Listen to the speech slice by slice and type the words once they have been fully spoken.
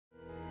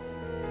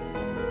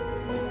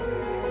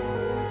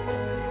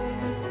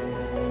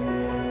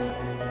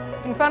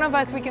front of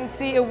us we can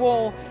see a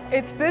wall.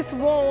 It's this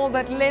wall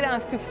that led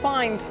us to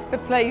find the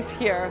place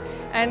here.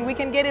 And we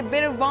can get a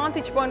better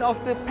vantage point of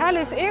the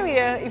palace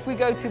area if we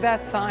go to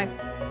that side.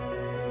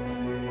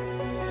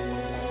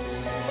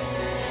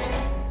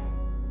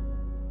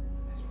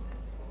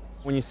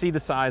 When you see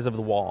the size of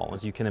the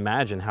walls, you can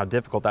imagine how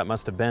difficult that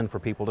must have been for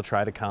people to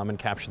try to come and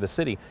capture the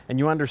city. And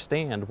you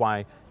understand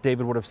why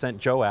David would have sent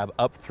Joab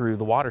up through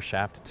the water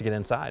shaft to get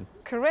inside.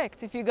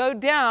 Correct. If you go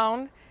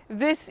down,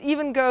 this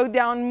even go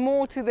down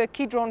more to the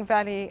Kidron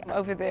Valley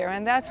over there.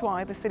 And that's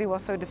why the city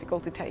was so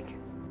difficult to take.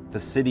 The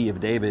city of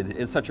David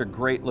is such a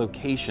great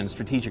location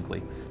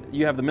strategically.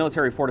 You have the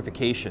military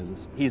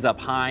fortifications. He's up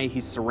high,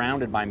 he's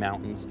surrounded by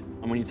mountains.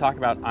 And when you talk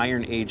about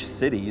Iron Age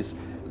cities,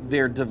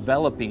 they're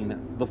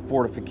developing the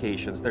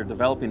fortifications, they're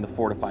developing the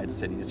fortified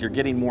cities. You're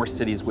getting more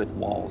cities with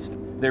walls.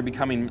 They're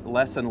becoming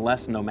less and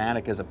less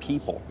nomadic as a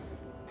people.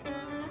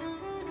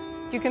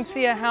 You can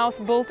see a house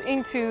built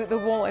into the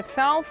wall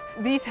itself.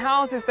 These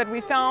houses that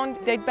we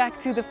found date back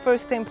to the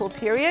First Temple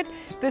period.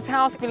 This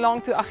house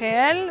belonged to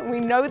Achiel. We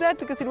know that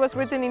because it was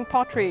written in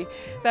pottery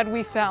that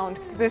we found.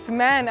 This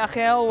man,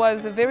 Achiel,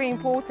 was a very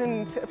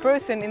important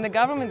person in the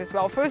government as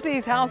well. Firstly,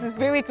 his house is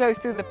very close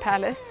to the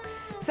palace.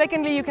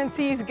 Secondly, you can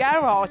see his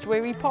garage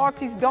where he parked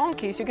his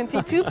donkeys. You can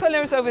see two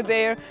pillars over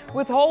there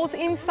with holes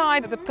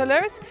inside the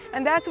pillars,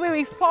 and that's where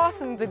he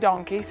fastened the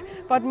donkeys.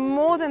 But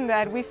more than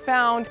that, we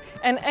found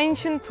an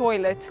ancient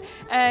toilet.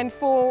 And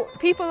for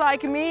people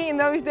like me in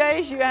those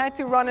days, you had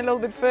to run a little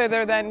bit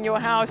further than your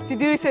house to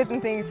do certain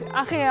things.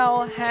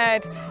 Achiel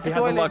had a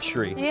toilet. The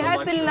luxury. He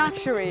had the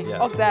luxury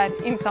of that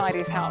inside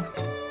his house.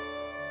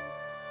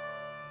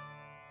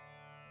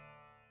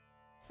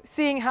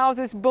 Seeing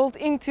houses built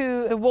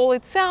into the wall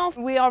itself,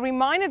 we are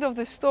reminded of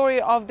the story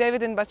of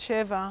David and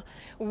Bathsheba,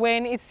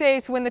 when it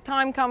says when the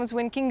time comes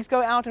when kings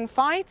go out and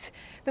fight,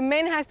 the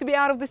men has to be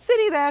out of the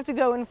city, they have to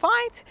go and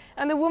fight,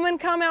 and the women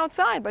come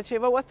outside.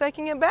 Bathsheba was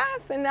taking a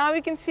bath, and now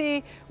we can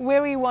see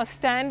where he was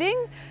standing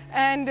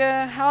and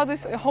how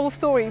this whole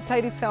story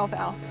played itself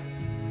out.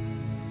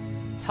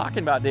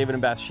 Talking about David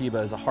and Bathsheba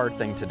is a hard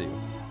thing to do.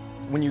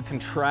 When you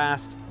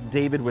contrast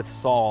David with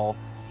Saul,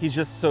 he's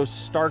just so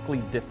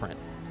starkly different.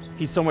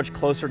 He's so much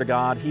closer to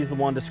God. He's the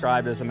one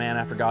described as a man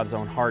after God's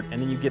own heart.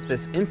 And then you get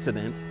this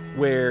incident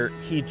where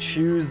he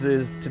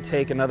chooses to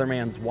take another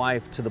man's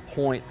wife to the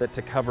point that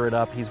to cover it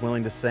up, he's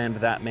willing to send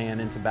that man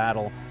into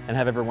battle and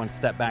have everyone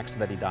step back so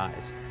that he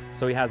dies.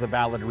 So he has a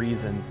valid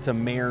reason to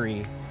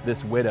marry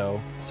this widow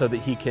so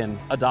that he can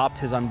adopt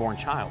his unborn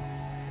child.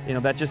 You know,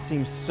 that just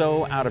seems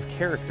so out of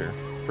character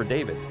for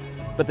David.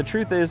 But the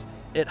truth is,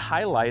 it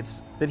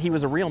highlights that he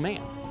was a real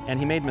man and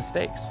he made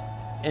mistakes.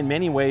 In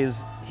many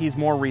ways, he's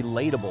more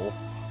relatable.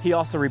 He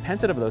also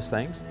repented of those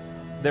things.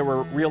 There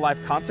were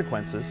real-life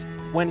consequences.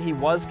 When he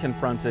was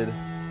confronted,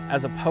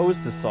 as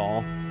opposed to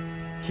Saul,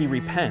 he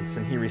repents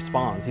and he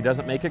responds. He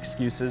doesn't make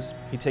excuses.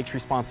 He takes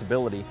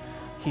responsibility.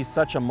 He's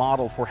such a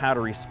model for how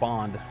to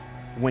respond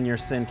when your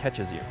sin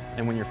catches you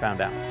and when you're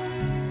found out.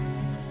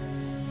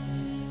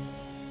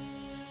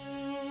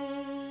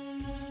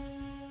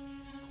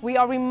 We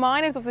are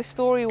reminded of the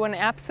story when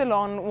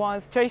Absalom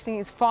was chasing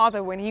his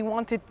father, when he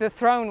wanted the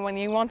throne, when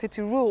he wanted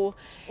to rule.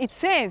 It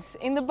says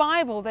in the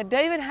Bible that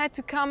David had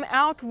to come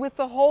out with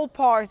the whole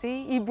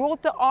party. He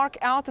brought the ark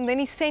out and then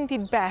he sent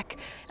it back.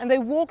 And they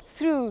walked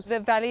through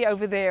the valley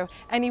over there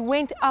and he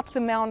went up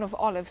the Mount of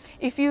Olives.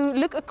 If you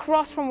look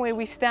across from where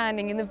we're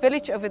standing in the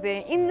village over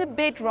there, in the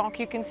bedrock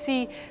you can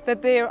see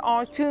that there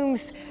are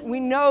tombs. We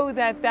know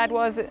that that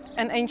was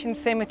an ancient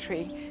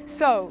cemetery.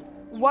 So,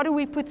 what do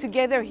we put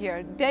together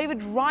here?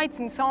 David writes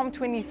in Psalm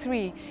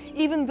 23,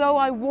 even though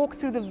I walk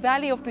through the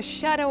valley of the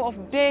shadow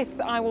of death,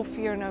 I will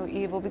fear no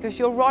evil, because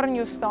your rod and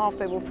your staff,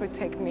 they will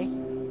protect me.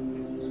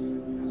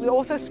 We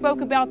also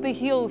spoke about the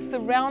hills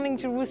surrounding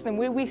Jerusalem.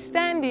 Where we're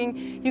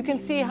standing, you can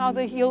see how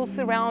the hills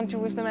surround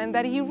Jerusalem, and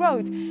that he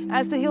wrote,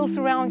 as the hills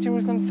surround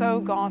Jerusalem, so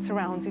God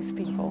surrounds his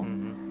people.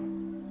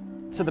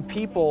 To the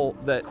people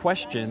that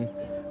question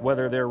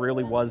whether there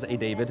really was a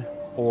David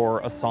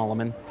or a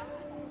Solomon,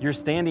 you're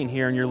standing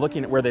here and you're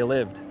looking at where they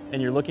lived,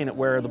 and you're looking at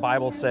where the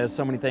Bible says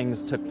so many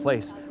things took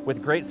place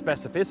with great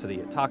specificity.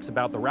 It talks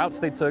about the routes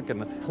they took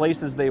and the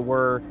places they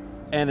were,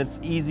 and it's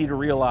easy to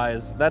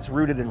realize that's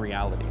rooted in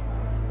reality.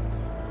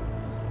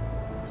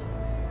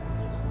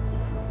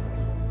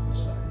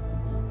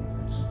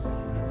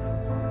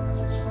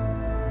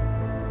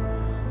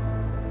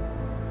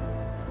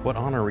 What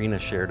Honorina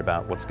shared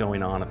about what's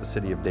going on at the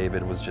city of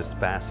David was just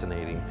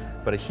fascinating,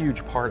 but a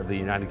huge part of the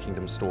United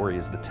Kingdom story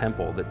is the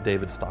temple that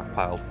David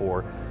stockpiled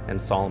for and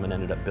Solomon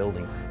ended up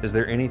building. Is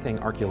there anything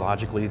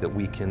archaeologically that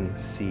we can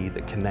see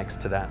that connects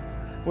to that?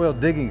 Well,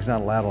 digging is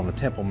not allowed on the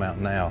Temple Mount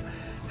now.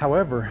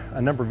 However,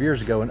 a number of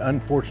years ago, an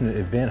unfortunate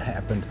event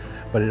happened,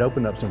 but it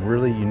opened up some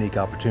really unique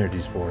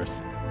opportunities for us.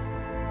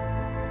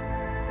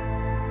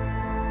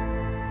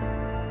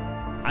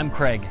 I'm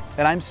Craig.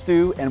 And I'm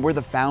Stu, and we're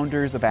the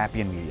founders of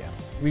Appian Media.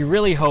 We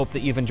really hope that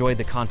you've enjoyed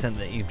the content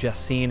that you've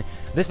just seen.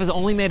 This was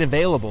only made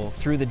available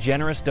through the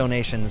generous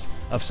donations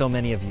of so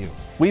many of you.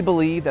 We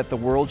believe that the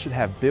world should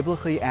have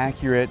biblically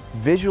accurate,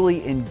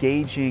 visually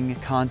engaging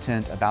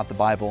content about the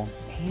Bible,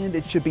 and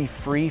it should be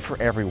free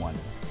for everyone.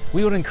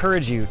 We would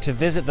encourage you to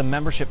visit the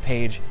membership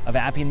page of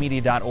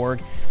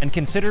appianmedia.org and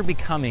consider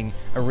becoming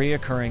a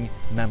reoccurring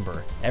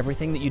member.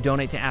 Everything that you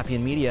donate to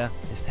Appian Media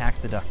is tax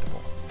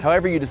deductible.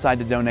 However you decide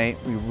to donate,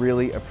 we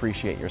really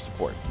appreciate your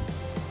support.